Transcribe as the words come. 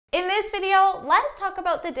In this video, let's talk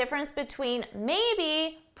about the difference between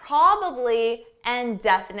maybe, probably, and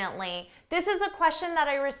definitely. This is a question that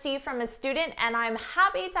I received from a student and I'm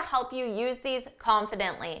happy to help you use these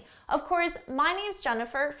confidently. Of course, my name's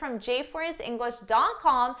Jennifer from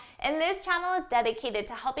JForrestEnglish.com and this channel is dedicated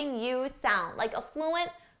to helping you sound like a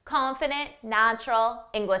fluent, confident, natural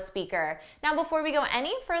English speaker. Now, before we go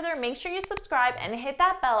any further, make sure you subscribe and hit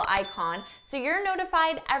that bell icon so you're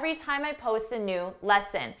notified every time I post a new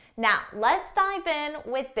lesson. Now, let's dive in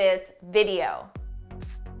with this video.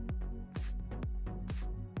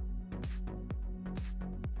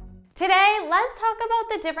 Today, let's talk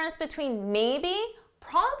about the difference between maybe,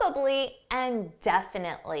 probably, and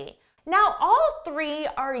definitely. Now, all three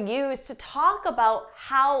are used to talk about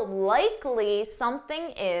how likely something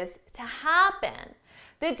is to happen.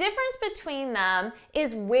 The difference between them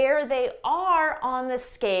is where they are on the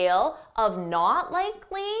scale of not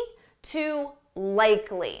likely to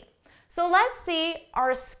likely. So let's see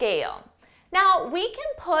our scale. Now, we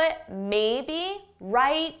can put maybe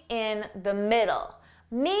right in the middle.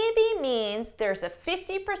 Maybe means there's a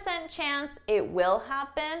 50% chance it will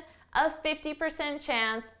happen, a 50%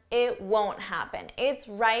 chance it won't happen. It's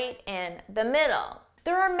right in the middle.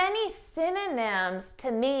 There are many synonyms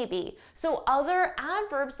to maybe, so other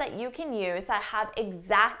adverbs that you can use that have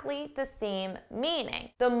exactly the same meaning.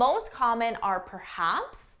 The most common are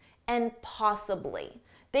perhaps and possibly.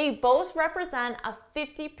 They both represent a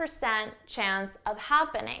 50% chance of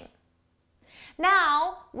happening.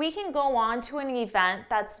 Now, we can go on to an event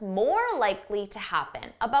that's more likely to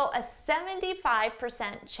happen, about a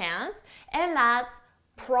 75% chance, and that's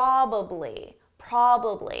probably.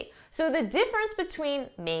 So the difference between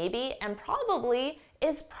maybe and probably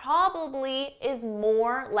is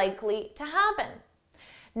more likely to happen.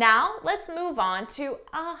 Now, let's move on to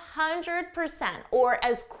 100% or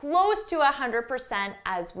as close to 100%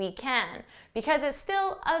 as we can because it's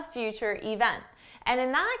still a future event. And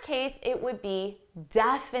in that case, it would be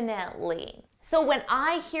definitely. So when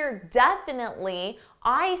I hear definitely,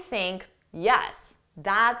 I think, yes,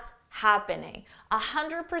 that's happening.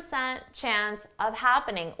 100% chance of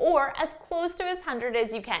happening, or as close to as 100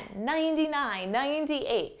 as you can. 99,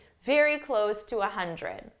 98, very close to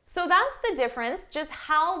 100. So that's the difference, just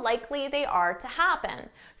how likely they are to happen.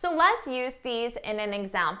 So let's use these in an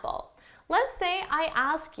example. Let's say I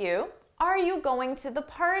ask you, are you going to the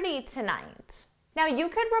party tonight? Now you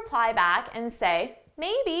could reply back and say,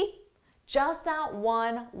 maybe, just that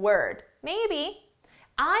one word, maybe.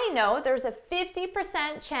 I know there's a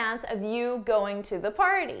 50% chance of you going to the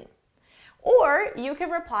party. Or you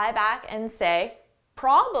could reply back and say,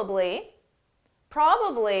 probably.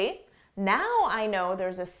 Now I know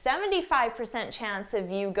there's a 75% chance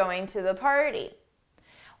of you going to the party.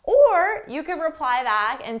 Or you could reply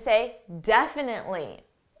back and say, definitely.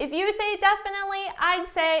 If you say definitely, I'd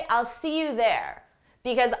say, I'll see you there.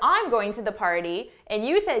 Because I'm going to the party, and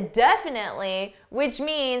you said definitely, which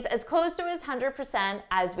means as close to as 100%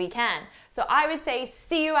 as we can. So I would say,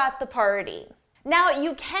 see you at the party. Now,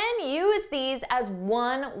 you can use these as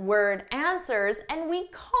one-word answers, and we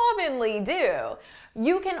commonly do.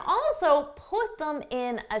 You can also put them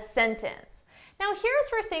in a sentence. Now, here's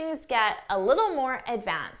where things get a little more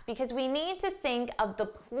advanced because we need to think of the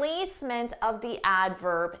placement of the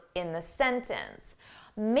adverb in the sentence.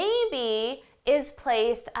 Maybe is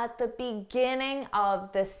placed at the beginning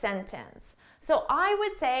of the sentence. So I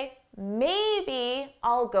would say, maybe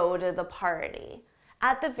I'll go to the party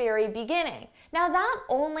at the very beginning. Now that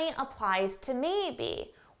only applies to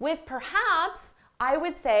maybe. With perhaps, I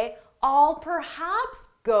would say, I'll perhaps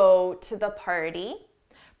go to the party.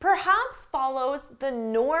 Perhaps follows the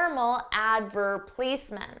normal adverb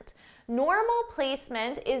placement. Normal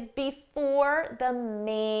placement is before the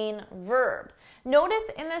main verb. Notice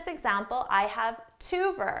in this example, I have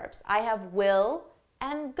two verbs. I have will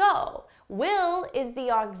and go. Will is the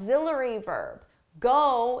auxiliary verb.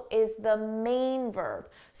 Go is the main verb.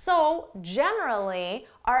 So generally,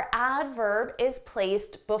 our adverb is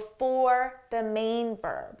placed before the main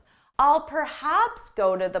verb. I'll perhaps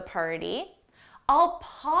go to the party. I'll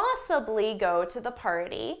possibly go to the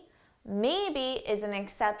party. Maybe is an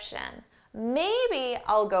exception. Maybe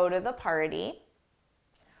I'll go to the party.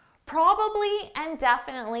 Probably and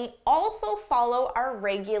definitely also follow our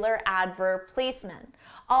regular adverb placement.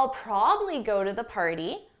 I'll probably go to the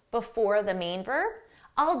party before the main verb.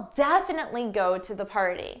 I'll definitely go to the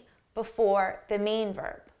party before the main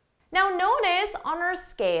verb. Now notice on our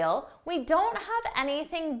scale, we don't have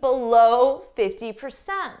anything below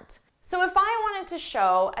 50%. So if I wanted to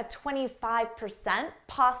show a 25%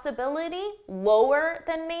 possibility lower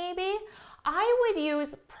than maybe, I would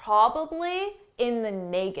use probably in the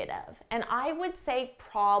negative? And I would say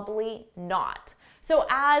probably not. So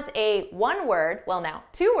as a one-word, well now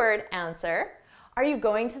two-word answer, are you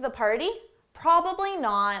going to the party? Probably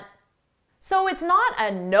not. So it's not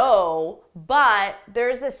a no, but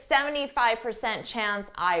there's a 75% chance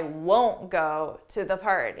I won't go to the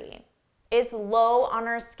party. It's low on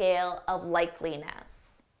our scale of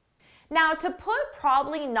likeliness. Now, to put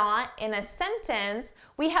probably not in a sentence,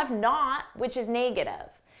 we have not, which is negative.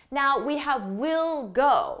 Now, we have will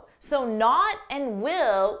go. So not and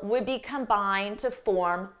will would be combined to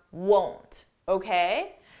form won't,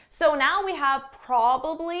 okay? So now we have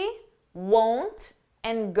probably, won't,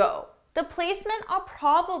 and go. The placement of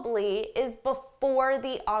probably is before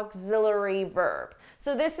the auxiliary verb.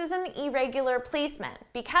 So this is an irregular placement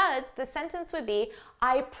because the sentence would be,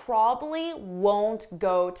 I probably won't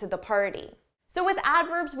go to the party. So with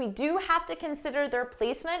adverbs, we do have to consider their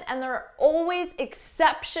placement, and there are always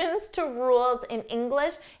exceptions to rules in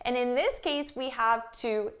English. And in this case, we have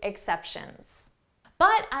two exceptions.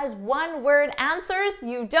 But as one-word answers,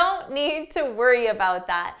 you don't need to worry about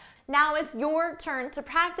that. Now it's your turn to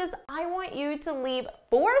practice. I want you to leave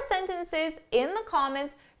 4 sentences in the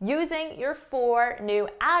comments using your 4 new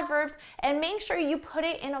adverbs, and make sure you put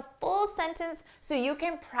it in a full sentence so you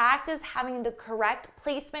can practice having the correct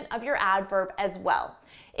placement of your adverb as well.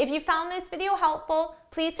 If you found this video helpful,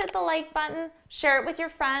 please hit the like button, share it with your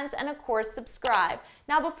friends, and of course subscribe.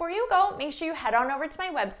 Now before you go, make sure you head on over to my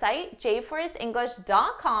website,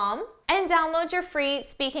 JForrestEnglish.com, and download your free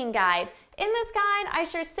speaking guide. In this guide, I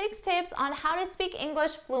share 6 tips on how to speak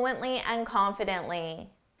English fluently and confidently.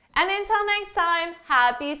 And until next time,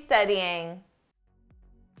 happy studying!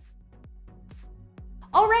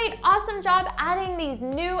 Alright, awesome job adding these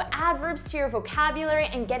new adverbs to your vocabulary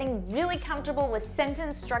and getting really comfortable with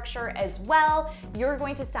sentence structure as well. You're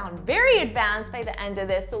going to sound very advanced by the end of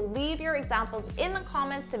this, so leave your examples in the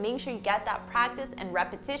comments to make sure you get that practice and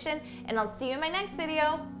repetition, and I'll see you in my next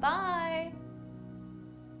video. Bye!